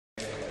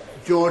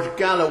George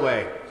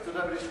Galloway. Mr.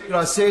 Deputy Speaker,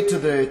 I say to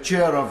the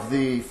Chair of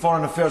the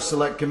Foreign Affairs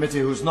Select Committee,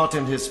 who is not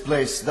in his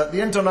place, that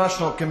the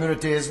international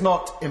community is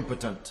not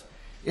impotent.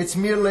 It's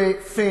merely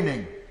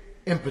feigning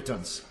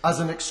impotence as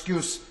an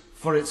excuse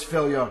for its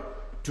failure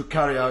to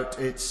carry out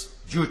its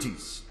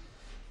duties.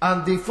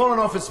 And the Foreign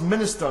Office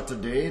Minister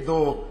today,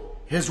 though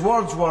his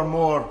words were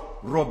more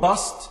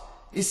robust,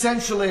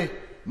 essentially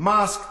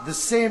masked the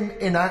same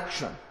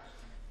inaction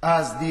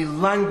as the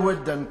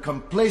languid and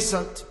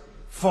complacent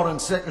Foreign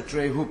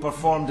Secretary who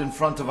performed in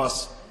front of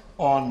us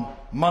on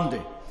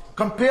Monday.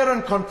 Compare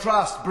and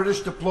contrast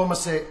British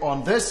diplomacy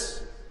on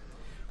this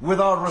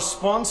with our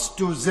response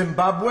to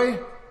Zimbabwe,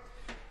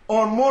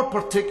 or more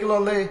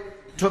particularly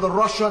to the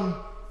Russian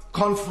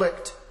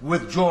conflict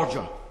with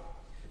Georgia.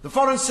 The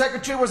Foreign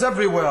Secretary was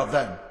everywhere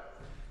then,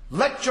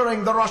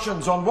 lecturing the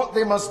Russians on what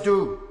they must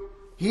do.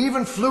 He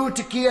even flew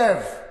to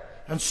Kiev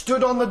and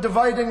stood on the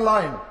dividing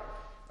line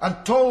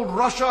and told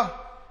Russia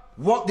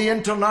what the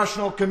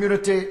international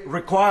community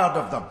required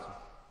of them.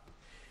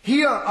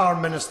 Here our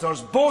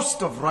ministers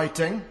boast of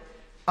writing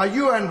a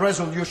UN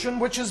resolution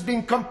which has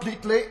been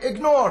completely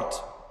ignored.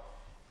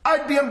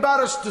 I'd be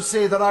embarrassed to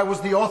say that I was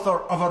the author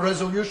of a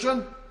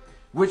resolution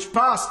which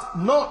passed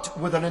not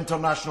with an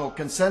international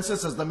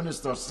consensus, as the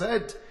Minister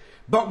said,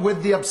 but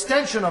with the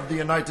abstention of the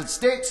United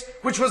States,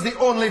 which was the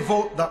only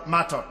vote that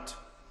mattered.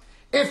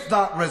 If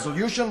that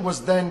resolution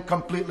was then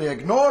completely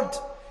ignored,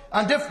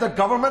 and if the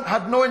government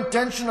had no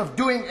intention of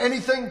doing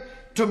anything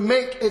to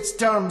make its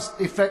terms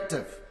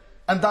effective,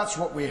 and that's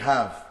what we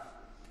have.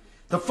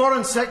 The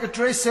Foreign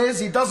Secretary says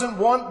he doesn't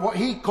want what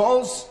he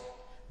calls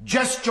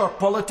gesture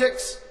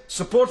politics,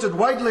 supported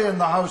widely in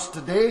the House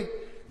today,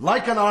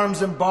 like an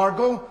arms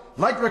embargo,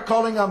 like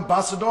recalling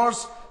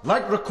ambassadors,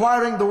 like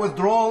requiring the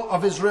withdrawal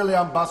of Israeli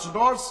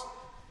ambassadors,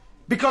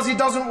 because he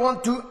doesn't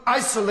want to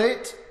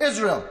isolate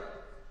Israel.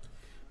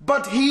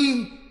 But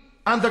he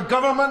and the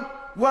government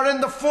were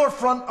in the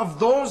forefront of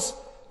those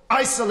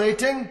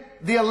isolating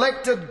the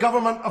elected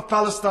government of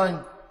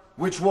Palestine,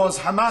 which was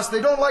Hamas.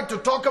 They don't like to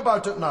talk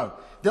about it now.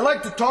 They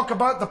like to talk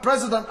about the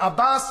President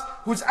Abbas,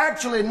 who's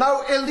actually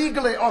now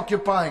illegally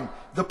occupying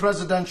the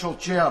presidential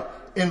chair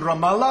in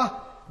Ramallah.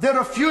 They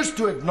refuse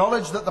to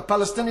acknowledge that the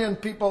Palestinian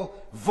people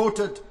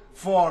voted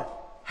for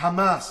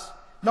Hamas.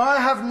 Now, I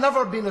have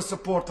never been a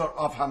supporter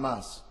of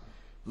Hamas.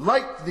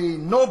 Like the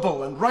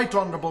noble and right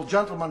honourable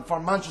gentleman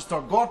from Manchester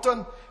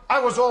Gorton,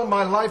 I was all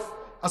my life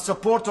a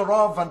supporter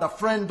of and a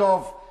friend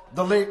of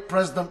the late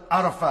President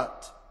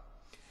Arafat.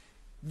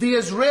 The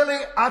Israeli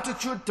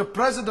attitude to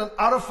President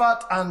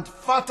Arafat and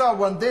Fatah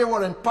when they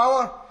were in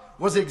power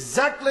was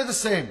exactly the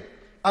same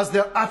as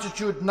their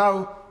attitude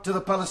now to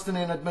the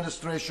Palestinian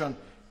administration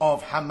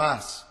of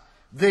Hamas.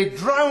 They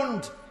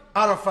drowned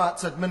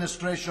Arafat's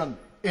administration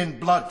in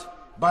blood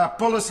by a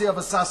policy of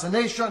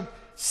assassination,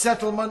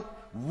 settlement,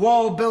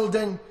 wall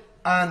building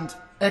and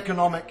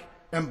economic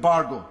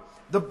embargo.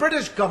 The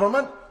British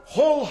government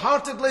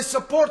wholeheartedly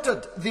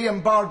supported the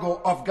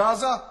embargo of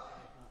Gaza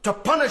to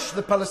punish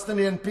the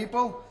Palestinian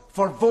people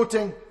for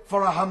voting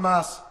for a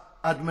Hamas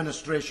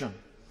administration.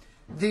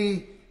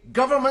 The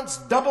government's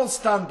double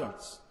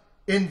standards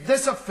in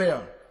this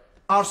affair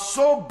are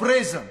so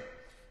brazen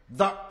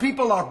that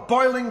people are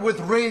boiling with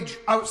rage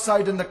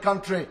outside in the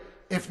country,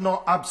 if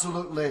not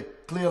absolutely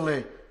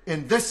clearly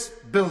in this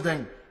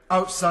building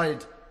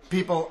outside.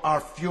 People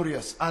are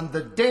furious, and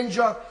the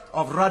danger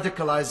of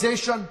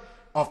radicalisation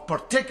of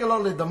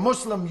particularly the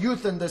Muslim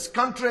youth in this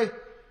country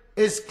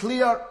is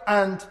clear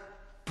and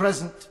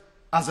present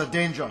as a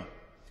danger.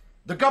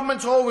 The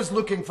government's always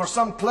looking for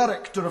some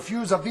cleric to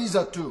refuse a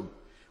visa to,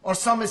 or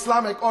some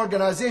Islamic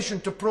organisation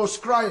to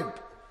proscribe,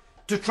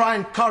 to try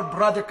and curb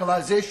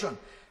radicalisation.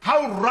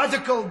 How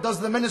radical does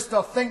the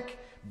Minister think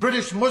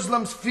British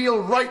Muslims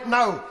feel right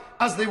now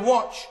as they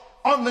watch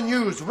on the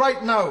news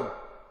right now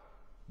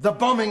the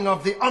bombing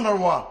of the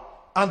UNRWA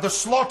and the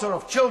slaughter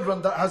of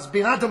children that has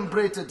been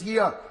adumbrated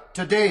here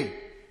today?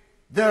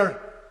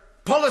 Their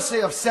policy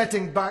of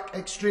setting back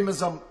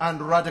extremism and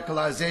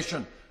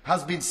radicalisation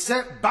has been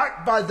set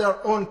back by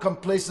their own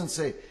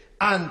complacency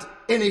and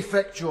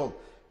ineffectual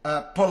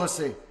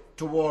policy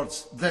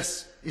towards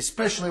this,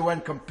 especially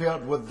when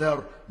compared with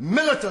their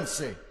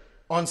militancy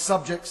on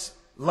subjects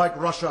like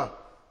Russia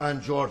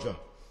and Georgia.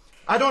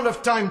 I don't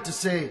have time to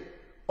say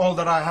all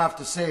that I have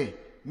to say,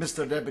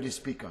 Mr. Deputy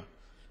Speaker,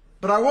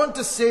 but I want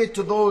to say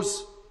to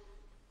those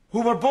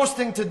who were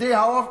boasting today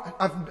how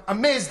I'm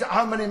amazed at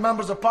how many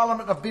members of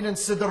Parliament have been in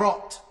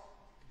Sderot.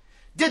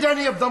 Did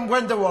any of them,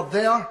 when they were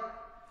there,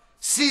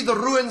 see the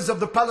ruins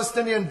of the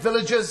Palestinian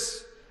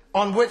villages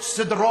on which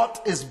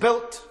Sderot is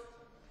built?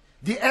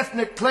 The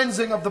ethnic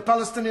cleansing of the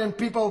Palestinian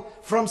people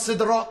from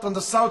Sderot and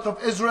the south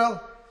of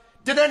Israel?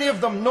 Did any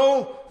of them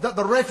know that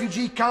the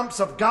refugee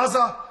camps of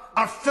Gaza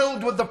are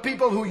filled with the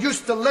people who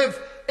used to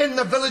live in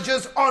the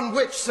villages on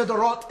which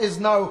Sderot is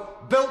now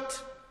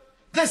built?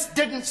 This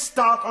didn't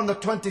start on the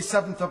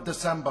 27th of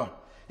December.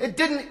 It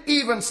didn't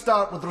even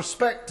start with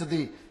respect to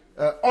the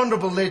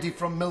honourable lady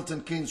from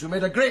Milton Keynes, who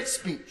made a great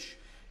speech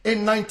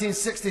in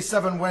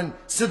 1967 when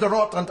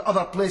Sderot and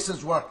other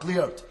places were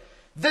cleared.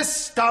 This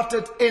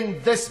started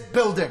in this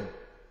building,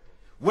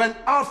 when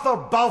Arthur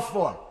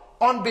Balfour,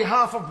 on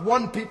behalf of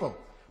one people,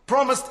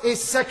 promised a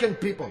second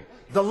people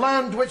the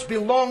land which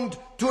belonged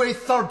to a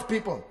third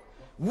people.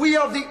 We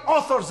are the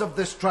authors of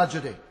this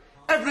tragedy.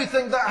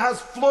 Everything that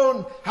has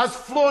flown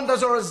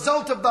as a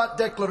result of that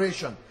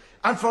declaration.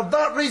 And for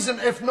that reason,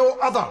 if no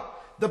other,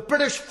 the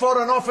British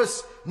Foreign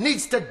Office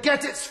needs to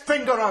get its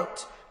finger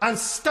out and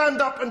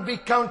stand up and be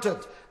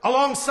counted,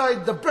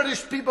 alongside the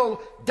British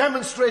people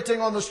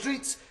demonstrating on the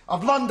streets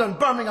of London,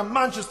 Birmingham,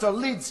 Manchester,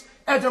 Leeds,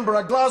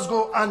 Edinburgh,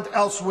 Glasgow and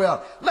elsewhere.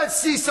 Let's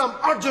see some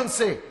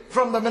urgency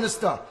from the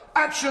Minister.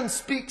 Action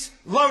speaks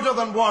louder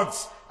than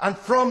words, and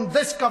from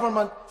this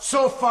government,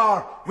 so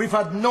far, we've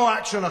had no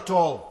action at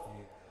all.